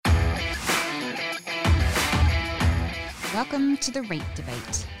Welcome to The Rate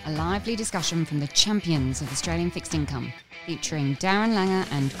Debate, a lively discussion from the champions of Australian fixed income, featuring Darren Langer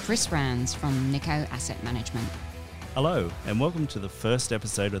and Chris Rands from Nikko Asset Management. Hello, and welcome to the first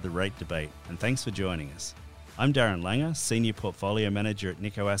episode of The Rate Debate, and thanks for joining us. I'm Darren Langer, Senior Portfolio Manager at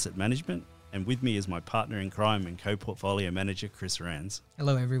Nikko Asset Management, and with me is my partner in crime and co-portfolio manager, Chris Rands.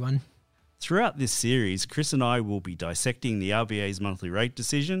 Hello, everyone. Throughout this series, Chris and I will be dissecting the RBA's monthly rate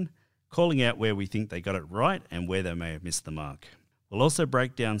decision, calling out where we think they got it right and where they may have missed the mark. We'll also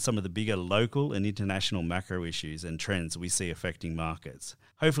break down some of the bigger local and international macro issues and trends we see affecting markets.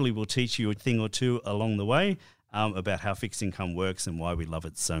 Hopefully we'll teach you a thing or two along the way about how fixed income works and why we love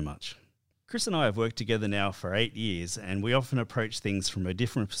it so much. Chris and I have worked together now for 8 years, and we often approach things from a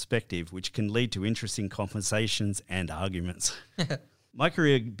different perspective, which can lead to interesting conversations and arguments. My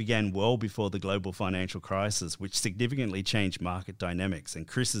career began well before the global financial crisis, which significantly changed market dynamics, and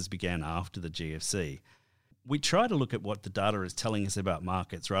Chris's began after the GFC. We try to look at what the data is telling us about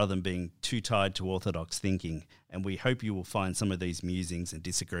markets rather than being too tied to orthodox thinking, and we hope you will find some of these musings and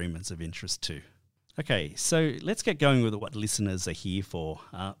disagreements of interest too. Okay, so let's get going with what listeners are here for.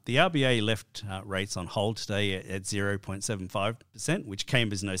 The RBA left rates on hold today at 0.75%, which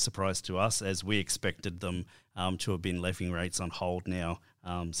came as no surprise to us, as we expected them to have been leaving rates on hold now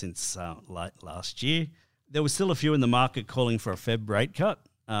since late last year. There were still a few in the market calling for a Feb rate cut,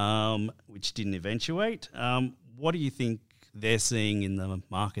 which didn't eventuate. What do you think they're seeing in the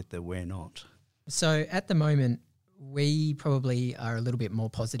market that we're not? So at the moment, we probably are a little bit more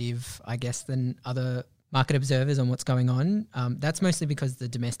positive, I guess, than other market observers on what's going on. That's mostly because the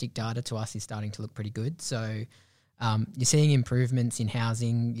domestic data to us is starting to look pretty good. So you're seeing improvements in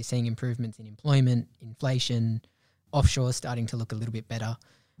housing, you're seeing improvements in employment, inflation, offshore starting to look a little bit better.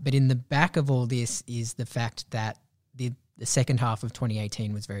 But in the back of all this is the fact that the second half of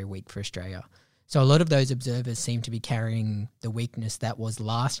 2018 was very weak for Australia. So a lot of those observers seem to be carrying the weakness that was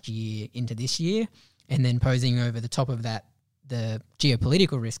last year into this year, and then posing over the top of that the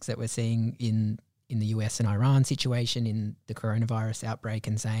geopolitical risks that we're seeing in the US and Iran situation, in the coronavirus outbreak,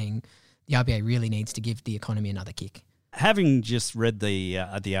 and saying the RBA really needs to give the economy another kick. Having just read the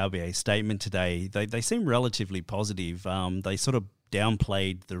RBA statement today, they seem relatively positive. They sort of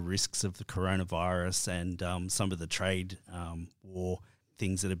downplayed the risks of the coronavirus and some of the trade war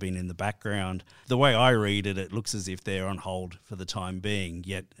things that have been in the background. The way I read it, it looks as if they're on hold for the time being.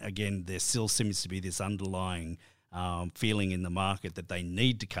 Yet, again, there still seems to be this underlying feeling in the market that they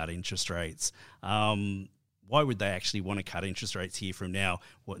need to cut interest rates. Why would they actually want to cut interest rates here from now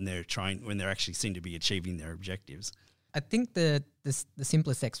when they're actually seem to be achieving their objectives? I think the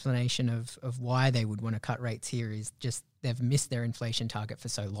simplest explanation of why they would want to cut rates here is just they've missed their inflation target for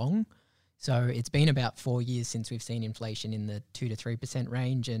so long. So it's been about 4 years since we've seen inflation in the 2 to 3%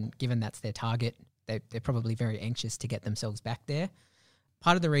 range, and given that's their target, they're probably very anxious to get themselves back there.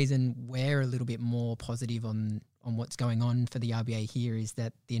 Part of the reason we're a little bit more positive on what's going on for the RBA here is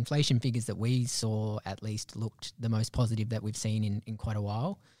that the inflation figures that we saw at least looked the most positive that we've seen in quite a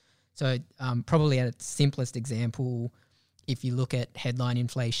while. So probably at its simplest example, if you look at headline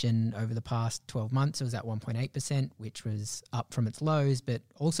inflation over the past 12 months, it was at 1.8%, which was up from its lows, but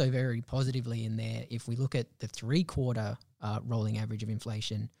also very positively in there. If we look at the 3-quarter rolling average of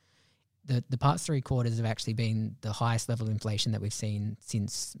inflation, the past 3 quarters have actually been the highest level of inflation that we've seen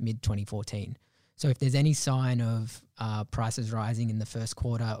since mid-2014. So if there's any sign of prices rising in the first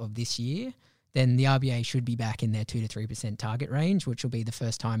quarter of this year, then the RBA should be back in their 2 to 3% target range, which will be the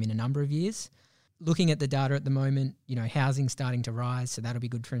first time in a number of years. Looking at the data at the moment, housing's starting to rise, so that'll be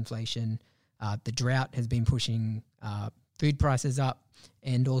good for inflation. The drought has been pushing food prices up,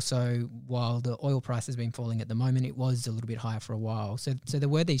 and also while the oil price has been falling at the moment, it was a little bit higher for a while. So there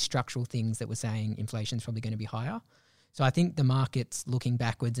were these structural things that were saying inflation's probably going to be higher. So I think the market's looking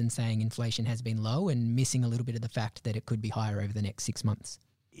backwards and saying inflation has been low and missing a little bit of the fact that it could be higher over the next 6 months.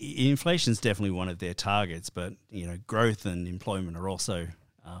 Inflation's definitely one of their targets, but growth and employment are also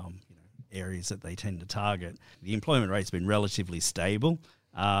areas that they tend to target. The employment rate's been relatively stable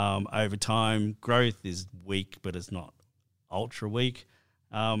over time. Growth is weak, but it's not ultra weak.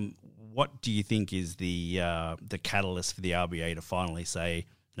 What do you think is the catalyst for the RBA to finally say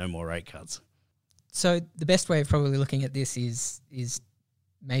no more rate cuts? So the best way of probably looking at this is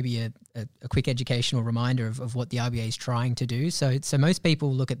maybe a quick educational reminder of what the RBA is trying to do. So most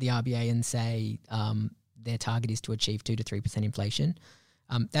people look at the RBA and say their target is to achieve 2 to 3% inflation.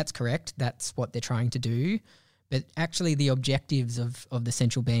 That's correct. That's what they're trying to do. But actually the objectives of the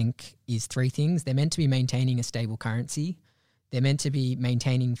central bank is 3 things. They're meant to be maintaining a stable currency. They're meant to be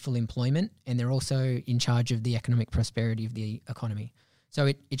maintaining full employment, and they're also in charge of the economic prosperity of the economy. So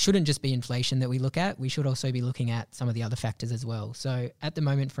it shouldn't just be inflation that we look at. We should also be looking at some of the other factors as well. So at the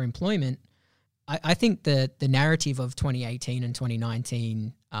moment for employment, I think the narrative of 2018 and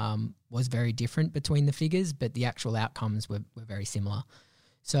 2019 was very different between the figures, but the actual outcomes were very similar.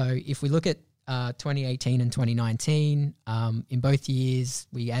 So if we look at 2018 and 2019, in both years,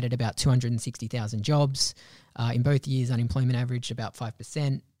 we added about 260,000 jobs. In both years, unemployment averaged about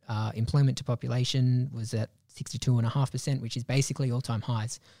 5%. Employment to population was at 62.5%, which is basically all-time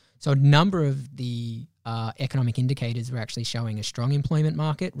highs. So a number of the economic indicators were actually showing a strong employment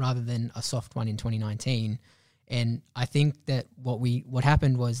market rather than a soft one in 2019. And I think that what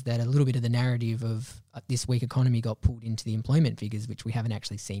happened was that a little bit of the narrative of this weak economy got pulled into the employment figures, which we haven't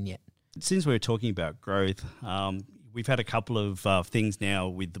actually seen yet. Since we're talking about growth, we've had a couple of things now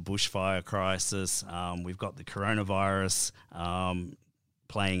with the bushfire crisis. We've got the coronavirus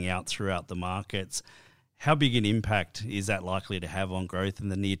playing out throughout the markets. How big an impact is that likely to have on growth in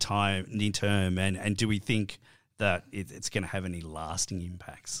the near term? And do we think that it's going to have any lasting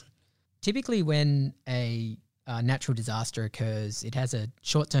impacts? Typically when a natural disaster occurs, it has a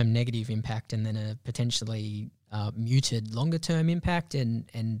short-term negative impact and then a potentially muted longer-term impact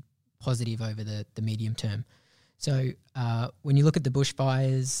and positive over the medium term. So when you look at the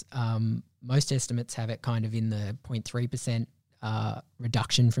bushfires, most estimates have it kind of in the 0.3%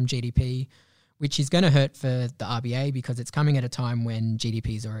 reduction from GDP, which is going to hurt for the RBA because it's coming at a time when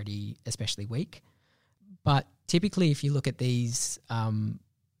GDP is already especially weak. But typically, if you look at these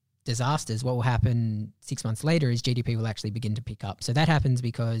disasters, what will happen 6 months later is GDP will actually begin to pick up. So that happens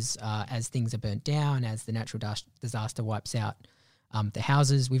because as things are burnt down, as the natural disaster wipes out the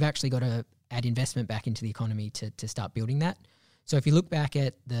houses, we've actually got to add investment back into the economy to start building that. So if you look back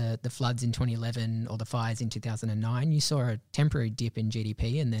at the floods in 2011 or the fires in 2009, you saw a temporary dip in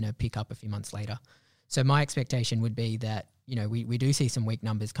GDP and then a pick up a few months later. So my expectation would be that, we do see some weak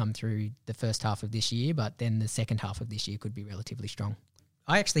numbers come through the first half of this year, but then the second half of this year could be relatively strong.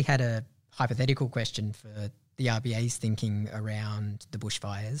 I actually had a hypothetical question for the RBA's thinking around the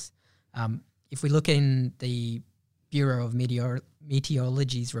bushfires. If we look in the Bureau of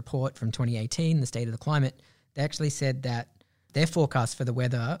Meteorology's report from 2018, the State of the Climate, they actually said that their forecast for the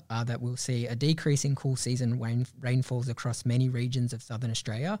weather are that we'll see a decrease in cool season rainfalls across many regions of southern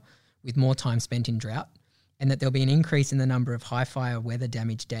Australia with more time spent in drought, and that there'll be an increase in the number of high fire weather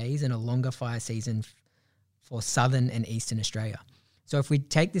damage days and a longer fire season for southern and eastern Australia. So if we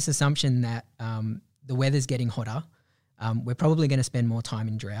take this assumption that the weather's getting hotter, we're probably going to spend more time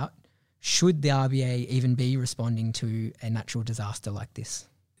in drought. Should the RBA even be responding to a natural disaster like this?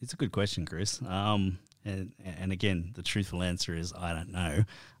 It's a good question, Chris. And again, the truthful answer is I don't know.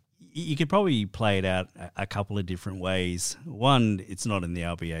 You could probably play it out a couple of different ways. One, it's not in the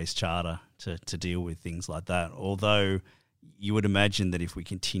RBA's charter to deal with things like that, although you would imagine that if we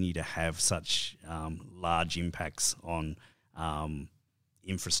continue to have such large impacts on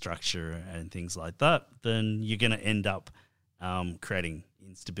infrastructure and things like that, then you're going to end up creating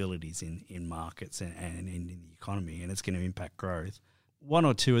instabilities in markets and in the economy, and it's going to impact growth. One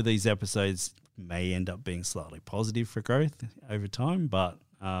or two of these episodes may end up being slightly positive for growth over time, but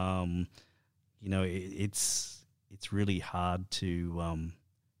it's really hard to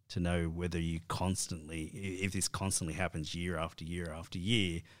know whether if this constantly happens year after year after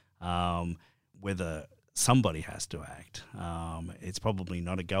year, whether somebody has to act. It's probably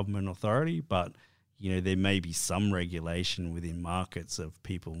not a government authority, but there may be some regulation within markets of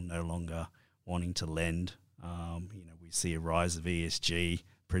people no longer wanting to lend. We see a rise of ESG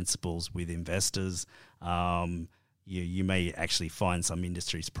principles with investors. You may actually find some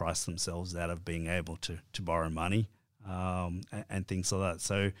industries price themselves out of being able to borrow money and things like that.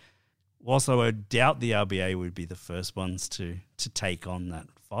 So whilst I would doubt the RBA would be the first ones to take on that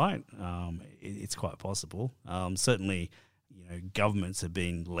fight, it's quite possible. Certainly, governments have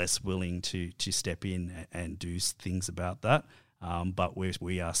been less willing to step in and do things about that, but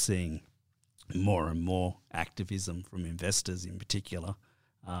we are seeing more and more activism from investors in particular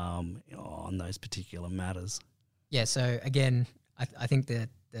on those particular matters. Yeah, so again, I think that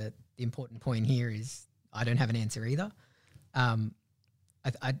the important point here is I don't have an answer either.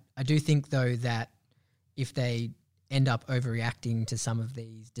 I do think, though, that if they end up overreacting to some of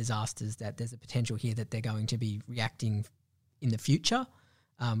these disasters, that there's a potential here that they're going to be reacting in the future,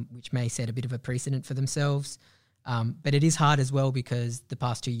 which may set a bit of a precedent for themselves. But it is hard as well because the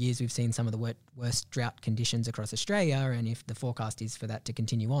past 2 years we've seen some of the worst drought conditions across Australia, and if the forecast is for that to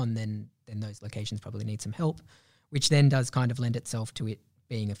continue on, then those locations probably need some help, which then does kind of lend itself to it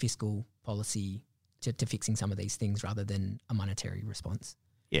being a fiscal policy to fixing some of these things rather than a monetary response.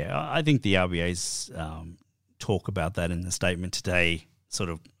 Yeah, I think the RBA's talk about that in the statement today sort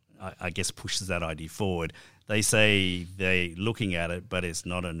of, I guess, pushes that idea forward. They say they're looking at it, but it's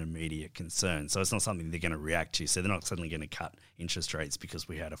not an immediate concern. So it's not something they're going to react to. So they're not suddenly going to cut interest rates because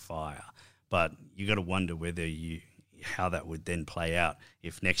we had a fire. But you got to wonder how that would then play out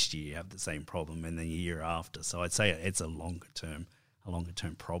if next year you have the same problem and then the year after. So I'd say it's a longer term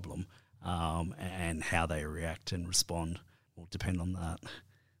problem, and how they react and respond will depend on that.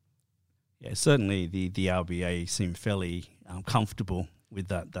 Yeah, certainly the RBA seem fairly comfortable with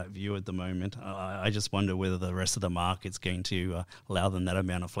that view at the moment. I just wonder whether the rest of the market's going to allow them that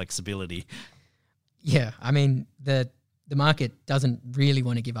amount of flexibility. Yeah, I mean, the market doesn't really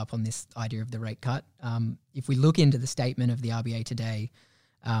want to give up on this idea of the rate cut. If we look into the statement of the RBA today,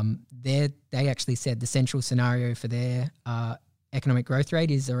 they actually said the central scenario for their economic growth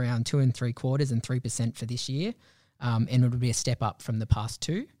rate is around 2.75% and 3% for this year, and it would be a step up from the past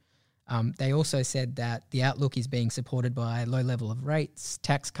two. They also said that the outlook is being supported by low level of rates,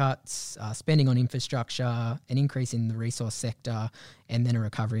 tax cuts, spending on infrastructure, an increase in the resource sector, and then a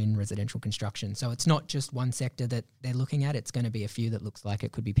recovery in residential construction. So it's not just one sector that they're looking at, it's going to be a few that looks like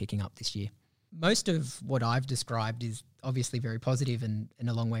it could be picking up this year. Most of what I've described is obviously very positive and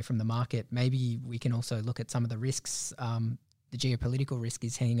a long way from the market. Maybe we can also look at some of the risks. The geopolitical risk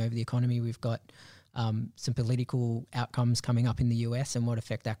is hanging over the economy. We've got some political outcomes coming up in the US and what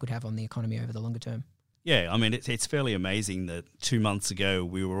effect that could have on the economy over the longer term. Yeah, I mean, it's fairly amazing that 2 months ago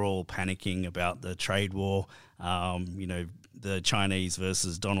we were all panicking about the trade war. The Chinese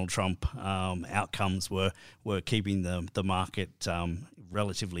versus Donald Trump outcomes were keeping the market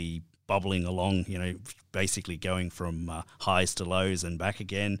relatively bubbling along, basically going from highs to lows and back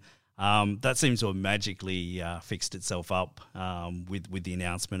again. That seems to have magically fixed itself up with the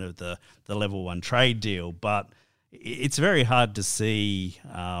announcement of the level 1 trade deal. But it's very hard to see,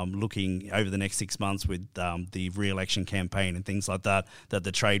 looking over the next 6 months with the re-election campaign and things like that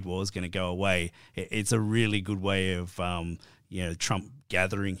the trade war is going to go away. It's a really good way of Trump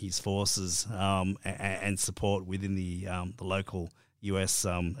gathering his forces and support within the local US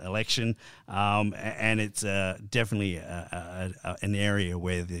election, and it's definitely an area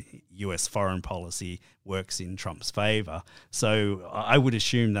where the US foreign policy works in Trump's favour. So I would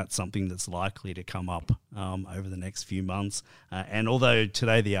assume that's something that's likely to come up over the next few months. And although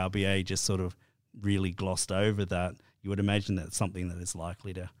today the RBA just sort of really glossed over that, you would imagine that's something that is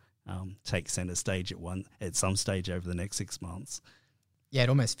likely to take centre stage at some stage over the next 6 months. Yeah, it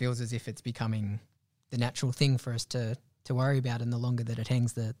almost feels as if it's becoming the natural thing for us to worry about, and the longer that it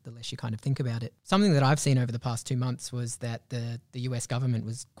hangs, the less you kind of think about it. Something that I've seen over the past 2 months was that the US government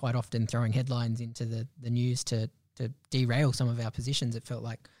was quite often throwing headlines into the news to derail some of our positions. It felt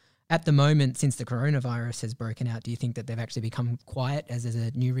like at the moment, since the coronavirus has broken out, do you think that they've actually become quiet as there's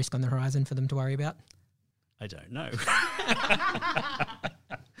a new risk on the horizon for them to worry about? I don't know.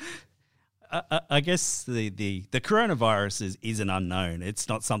 I guess the coronavirus is an unknown. It's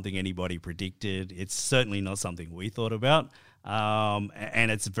not something anybody predicted. It's certainly not something we thought about.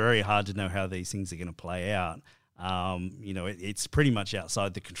 And it's very hard to know how these things are going to play out. It's pretty much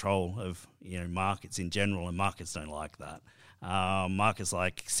outside the control of markets in general, and markets don't like that. Markets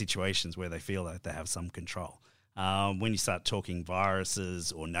like situations where they feel that they have some control. When you start talking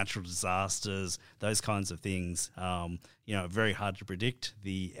viruses or natural disasters, those kinds of things, very hard to predict.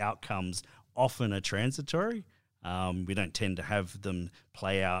 The outcomes often are transitory. We don't tend to have them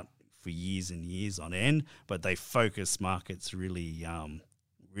play out for years and years on end, but they focus markets really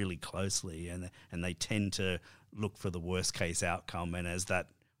closely, and they tend to look for the worst case outcome. And as that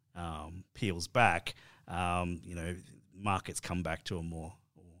peels back, markets come back to a more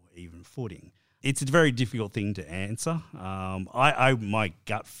even footing. It's a very difficult thing to answer. My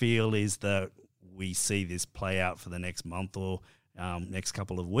gut feel is that we see this play out for the next month or next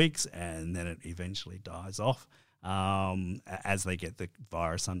couple of weeks, and then it eventually dies off as they get the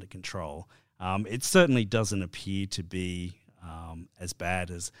virus under control. It certainly doesn't appear to be as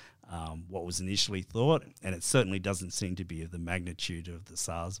bad as what was initially thought, and it certainly doesn't seem to be of the magnitude of the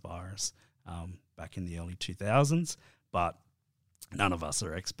SARS virus back in the early 2000s, but none of us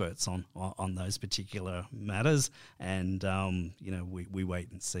are experts on those particular matters, and we wait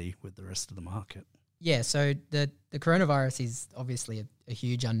and see with the rest of the market. Yeah, so the coronavirus is obviously a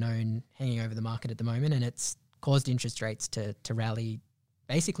huge unknown hanging over the market at the moment, and it's caused interest rates to rally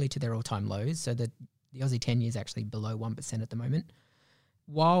basically to their all-time lows. So the Aussie 10-year is actually below 1% at the moment.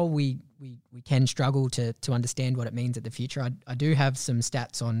 While we can struggle to understand what it means at the future, I do have some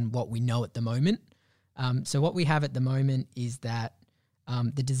stats on what we know at the moment. So what we have at the moment is that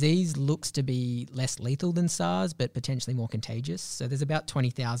the disease looks to be less lethal than SARS, but potentially more contagious. So there's about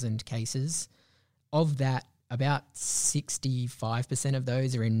 20,000 cases. Of that, about 65% of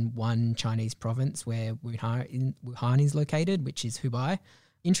those are in one Chinese province where Wuhan is located, which is Hubei.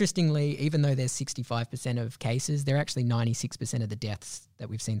 Interestingly, even though there's 65% of cases, they're actually 96% of the deaths that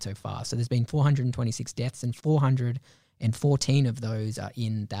we've seen so far. So there's been 426 deaths, and 414 of those are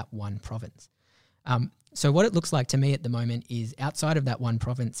in that one province. So what it looks like to me at the moment is outside of that one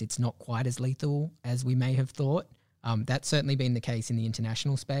province, it's not quite as lethal as we may have thought. That's certainly been the case in the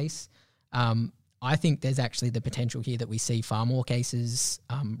international space. I think there's actually the potential here that we see far more cases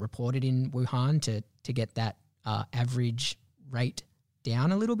reported in Wuhan to get that average rate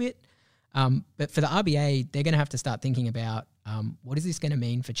down a little bit. But for the RBA, they're going to have to start thinking about what is this going to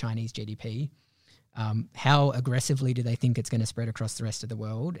mean for Chinese GDP? How aggressively do they think it's going to spread across the rest of the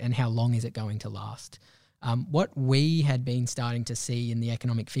world, and how long is it going to last? What we had been starting to see in the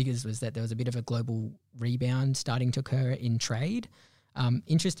economic figures was that there was a bit of a global rebound starting to occur in trade.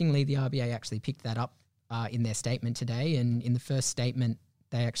 Interestingly, the RBA actually picked that up in their statement today, and in the first statement,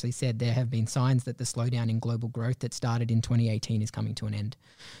 they actually said there have been signs that the slowdown in global growth that started in 2018 is coming to an end.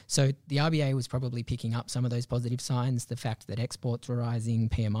 So the RBA was probably picking up some of those positive signs, the fact that exports were rising,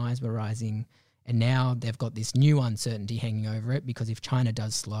 PMIs were rising, and now they've got this new uncertainty hanging over it, because if China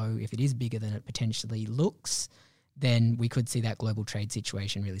does slow, if it is bigger than it potentially looks, then we could see that global trade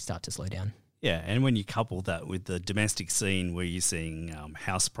situation really start to slow down. Yeah, and when you couple that with the domestic scene where you're seeing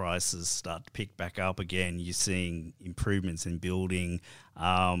house prices start to pick back up again, you're seeing improvements in building.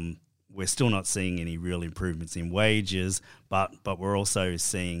 We're still not seeing any real improvements in wages, but we're also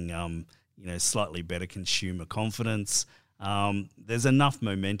seeing slightly better consumer confidence. There's enough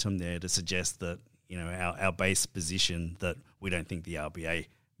momentum there to suggest that our base position that we don't think the RBA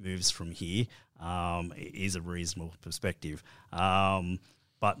moves from here is a reasonable perspective.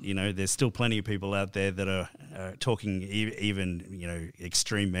 But, there's still plenty of people out there that are talking even,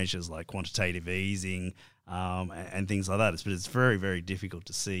 extreme measures like quantitative easing and things like that. But it's very, very difficult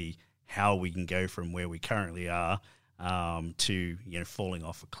to see how we can go from where we currently are to, falling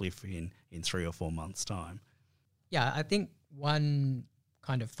off a cliff in 3 or 4 months' time. Yeah, I think one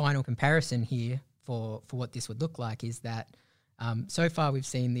kind of final comparison here for what this would look like is that so far we've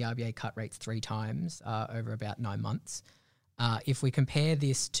seen the RBA cut rates 3 times over about 9 months. If we compare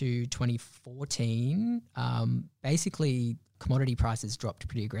this to 2014, basically commodity prices dropped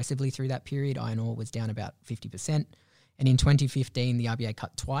pretty aggressively through that period. Iron ore was down about 50%. And in 2015, the RBA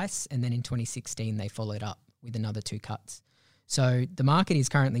cut twice. And then in 2016, they followed up with another 2 cuts. So the market is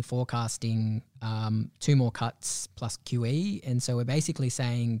currently forecasting 2 more cuts plus QE. And so we're basically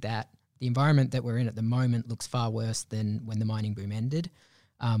saying that the environment that we're in at the moment looks far worse than when the mining boom ended.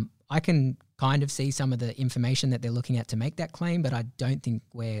 I can kind of see some of the information that they're looking at to make that claim, but I don't think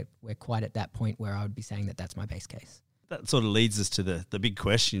we're quite at that point where I would be saying that that's my base case. That sort of leads us to the big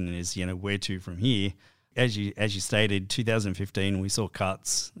question is, where to from here? As you stated, 2015 we saw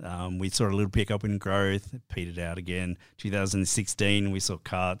cuts. We saw a little pickup in growth. It petered out again. 2016 we saw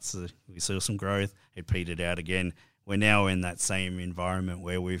cuts. We saw some growth. It petered out again. We're now in that same environment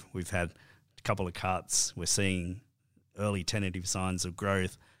where we've had a couple of cuts. We're seeing early tentative signs of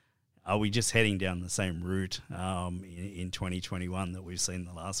growth. Are we just heading down the same route in 2021 that we've seen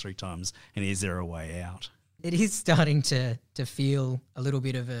the last 3 times? And is there a way out? It is starting to feel a little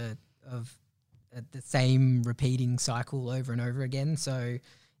bit of the same repeating cycle over and over again. So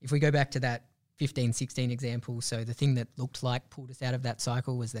if we go back to that 15-16 example, so the thing that looked like pulled us out of that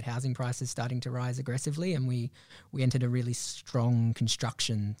cycle was that housing prices starting to rise aggressively, and we entered a really strong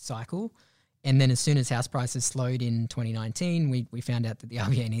construction cycle. And then as soon as house prices slowed in 2019, we found out that the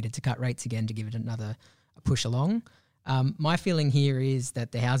RBA needed to cut rates again to give it another push along. My feeling here is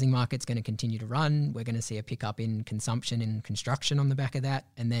that the housing market's going to continue to run. We're going to see a pickup in consumption and construction on the back of that.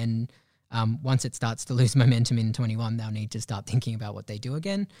 And then once it starts to lose momentum in 21, they'll need to start thinking about what they do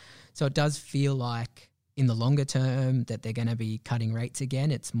again. So it does feel like in the longer term that they're going to be cutting rates again.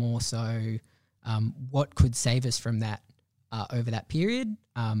 It's more so what could save us from that over that period.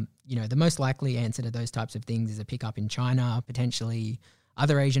 The most likely answer to those types of things is a pickup in China, potentially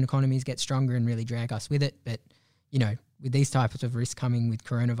other Asian economies get stronger and really drag us with it. But, with these types of risks coming with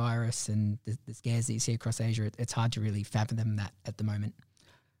coronavirus and the scares that you see across Asia, it's hard to really fathom that at the moment.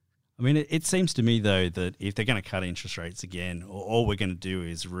 I mean, it seems to me, though, that if they're going to cut interest rates again, all we're going to do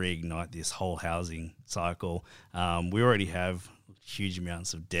is reignite this whole housing cycle. We already have huge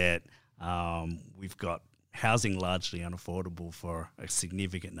amounts of debt. We've got housing largely unaffordable for a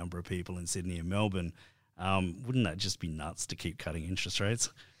significant number of people in Sydney and Melbourne. Wouldn't that just be nuts to keep cutting interest rates?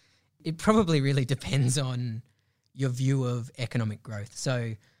 It probably really depends on your view of economic growth.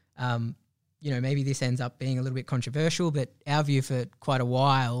 So, maybe this ends up being a little bit controversial, but our view for quite a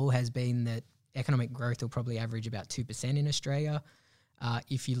while has been that economic growth will probably average about 2% in Australia.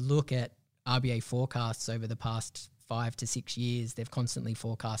 If you look at RBA forecasts over the past 5 to 6 years, they've constantly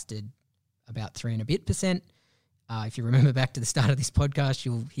forecasted about 3 and a bit percent. If you remember back to the start of this podcast,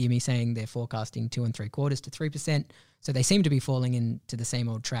 you'll hear me saying they're forecasting 2 3/4 to 3%. So they seem to be falling into the same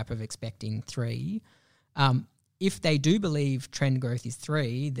old trap of expecting 3. If they do believe trend growth is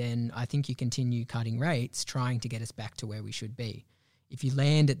 3, then I think you continue cutting rates, trying to get us back to where we should be. If you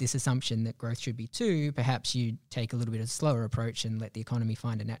land at this assumption that growth should be 2, perhaps you take a little bit of a slower approach and let the economy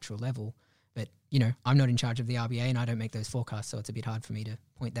find a natural level. But, I'm not in charge of the RBA and I don't make those forecasts, so it's a bit hard for me to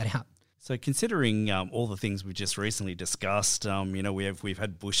point that out. So considering all the things we've just recently discussed, we've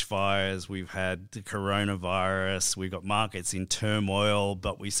had bushfires, we've had the coronavirus, we've got markets in turmoil,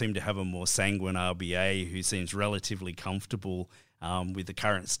 but we seem to have a more sanguine RBA who seems relatively comfortable with the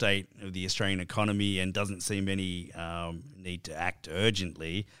current state of the Australian economy and doesn't seem any need to act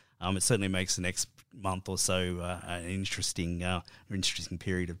urgently. It certainly makes the next month or so an interesting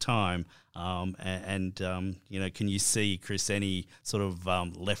period of time. Can you see, Chris, any sort of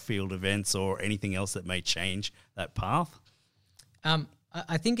left field events or anything else that may change that path?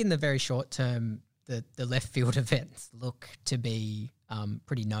 I think in the very short term, the left field events look to be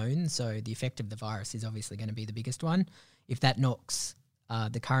pretty known. So the effect of the virus is obviously going to be the biggest one. If that knocks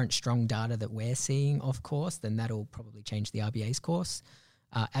the current strong data that we're seeing off course, then that'll probably change the RBA's course.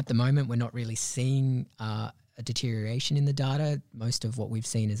 At the moment, we're not really seeing a deterioration in the data. Most of what we've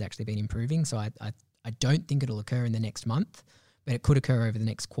seen has actually been improving. So I don't think it'll occur in the next month, but it could occur over the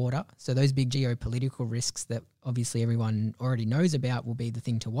next quarter. So those big geopolitical risks that obviously everyone already knows about will be the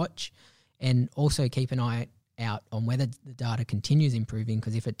thing to watch. And also keep an eye out on whether the data continues improving,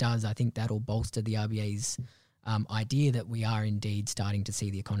 because if it does, I think that'll bolster the RBA's idea that we are indeed starting to see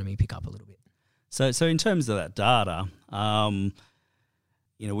the economy pick up a little bit. So in terms of that data,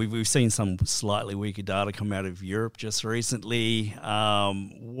 we've seen some slightly weaker data come out of Europe just recently.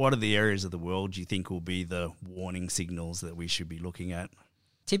 What are the areas of the world do you think will be the warning signals that we should be looking at?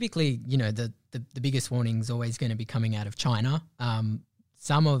 Typically, the biggest warning is always going to be coming out of China.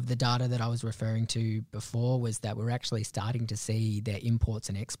 Some of the data that I was referring to before was that we're actually starting to see their imports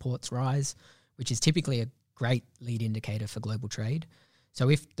and exports rise, which is typically a great lead indicator for global trade. So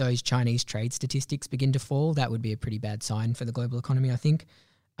if those Chinese trade statistics begin to fall, that would be a pretty bad sign for the global economy, I think.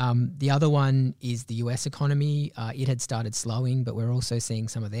 The other one is the US economy. It had started slowing, but we're also seeing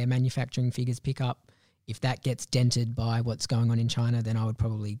some of their manufacturing figures pick up. If that gets dented by what's going on in China, then I would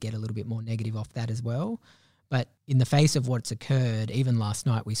probably get a little bit more negative off that as well. But in the face of what's occurred, even last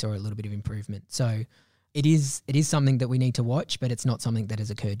night, we saw a little bit of improvement. So it is something that we need to watch, but it's not something that has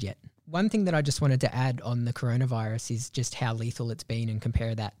occurred yet. One thing that I just wanted to add on the coronavirus is just how lethal it's been and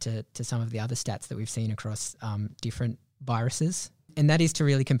compare that to some of the other stats that we've seen across different viruses. And that is to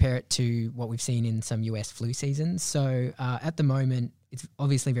really compare it to what we've seen in some US flu seasons. So at the moment, it's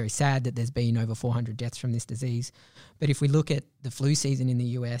obviously very sad that there's been over 400 deaths from this disease. But if we look at the flu season in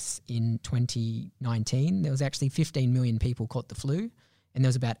the US in 2019, there was actually 15 million people caught the flu, and there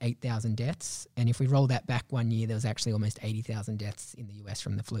was about 8,000 deaths. And if we roll that back 1 year, there was actually almost 80,000 deaths in the US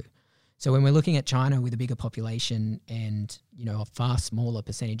from the flu. So when we're looking at China with a bigger population and, a far smaller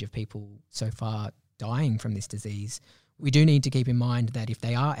percentage of people so far dying from this disease, we do need to keep in mind that if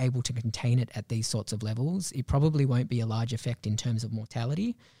they are able to contain it at these sorts of levels, it probably won't be a large effect in terms of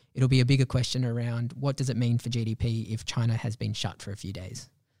mortality. It'll be a bigger question around what does it mean for GDP if China has been shut for a few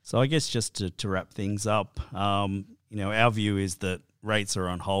days. So I guess just to wrap things up, our view is that rates are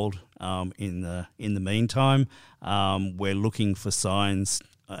on hold in the meantime. We're looking for signs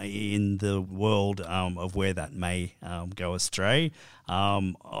in the world of where that may go astray.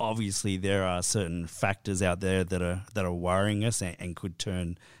 Obviously, there are certain factors out there that are worrying us and could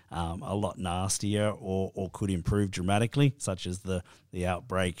turn a lot nastier or could improve dramatically, such as the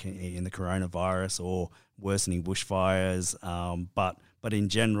outbreak in the coronavirus or worsening bushfires. But in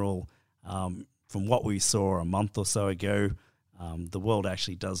general, from what we saw a month or so ago, the world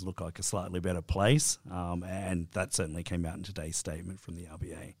actually does look like a slightly better place, and that certainly came out in today's statement from the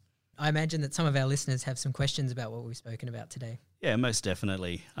RBA. I imagine that some of our listeners have some questions about what we've spoken about today. Yeah, most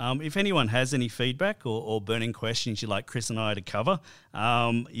definitely. If anyone has any feedback or burning questions you'd like Chris and I to cover,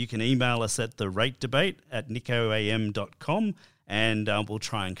 you can email us at theratedebate@nicoam.com, and we'll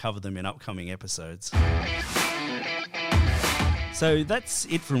try and cover them in upcoming episodes. So that's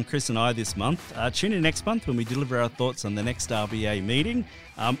it from Chris and I this month. Tune in next month when we deliver our thoughts on the next RBA meeting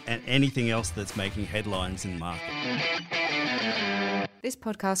and anything else that's making headlines in the market. This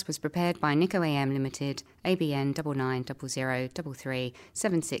podcast was prepared by Nico AM Limited, ABN 990033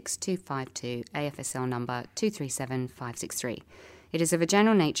 76252, AFSL number 237563. It is of a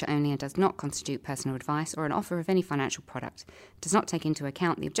general nature only and does not constitute personal advice or an offer of any financial product. It does not take into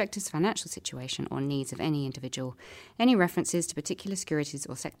account the objective's financial situation or needs of any individual. Any references to particular securities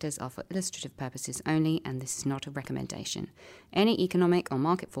or sectors are for illustrative purposes only, and this is not a recommendation. Any economic or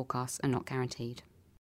market forecasts are not guaranteed.